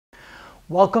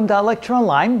Welcome to our lecture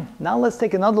online. Now let's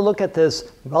take another look at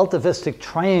this relativistic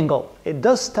triangle. It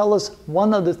does tell us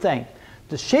one other thing.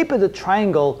 The shape of the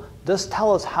triangle does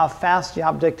tell us how fast the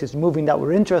object is moving that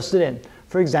we're interested in.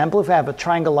 For example, if I have a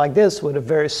triangle like this with a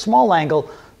very small angle,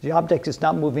 the object is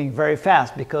not moving very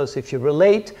fast, because if you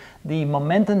relate the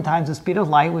momentum times the speed of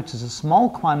light, which is a small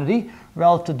quantity,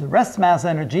 relative to the rest mass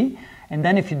energy, and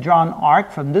then if you draw an arc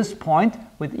from this point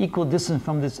with equal distance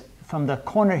from the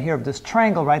corner here of this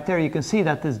triangle right there, you can see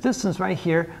that this distance right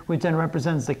here, which then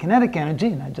represents the kinetic energy,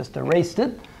 and I just erased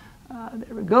it,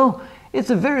 there we go, it's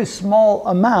a very small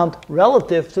amount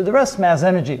relative to the rest mass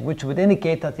energy, which would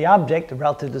indicate that the object,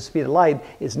 relative to the speed of light,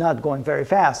 is not going very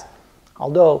fast.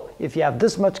 Although, if you have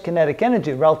this much kinetic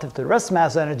energy relative to the rest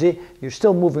mass energy, you're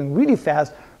still moving really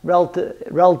fast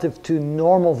relative to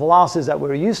normal velocities that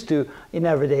we're used to in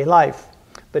everyday life.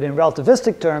 But in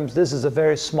relativistic terms, this is a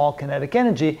very small kinetic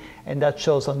energy, and that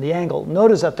shows on the angle.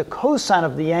 Notice that the cosine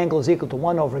of the angle is equal to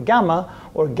 1 over gamma,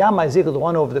 or gamma is equal to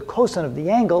 1 over the cosine of the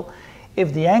angle.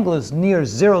 If the angle is near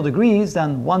 0 degrees,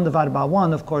 then 1 divided by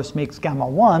 1, of course, makes gamma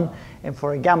 1. And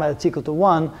for a gamma that's equal to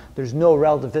 1, there's no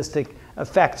relativistic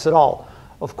effects at all.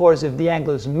 Of course, if the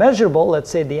angle is measurable, let's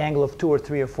say the angle of 2 or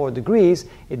 3 or 4 degrees,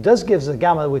 it does give us a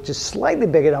gamma which is slightly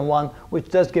bigger than 1, which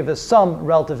does give us some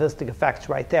relativistic effects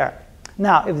right there.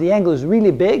 Now, if the angle is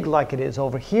really big, like it is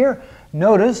over here,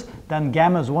 notice then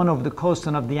gamma is 1 over the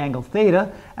cosine of the angle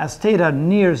theta. As theta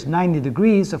nears 90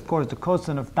 degrees, of course, the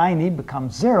cosine of 90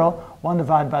 becomes 0. 1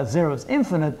 divided by 0 is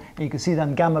infinite, and you can see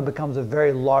then gamma becomes a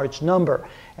very large number.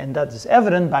 And that is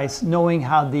evident by knowing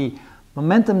how the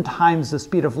momentum times the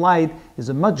speed of light is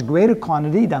a much greater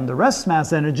quantity than the rest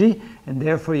mass energy, and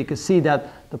therefore you can see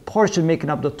that the portion making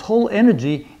up the total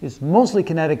energy is mostly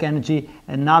kinetic energy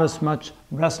and not as much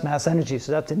rest mass energy.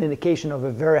 So that's an indication of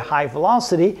a very high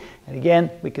velocity, and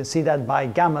again we can see that by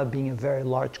gamma being a very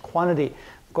large quantity.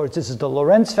 Of course, this is the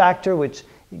Lorentz factor, which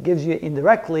gives you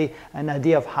indirectly an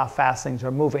idea of how fast things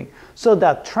are moving. So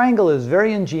that triangle is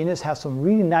very ingenious, has some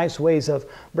really nice ways of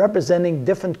representing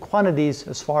different quantities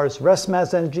as far as rest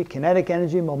mass energy, kinetic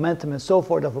energy, momentum, and so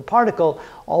forth of a particle,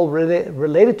 all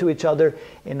related to each other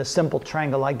in a simple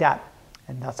triangle like that.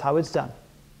 And that's how it's done.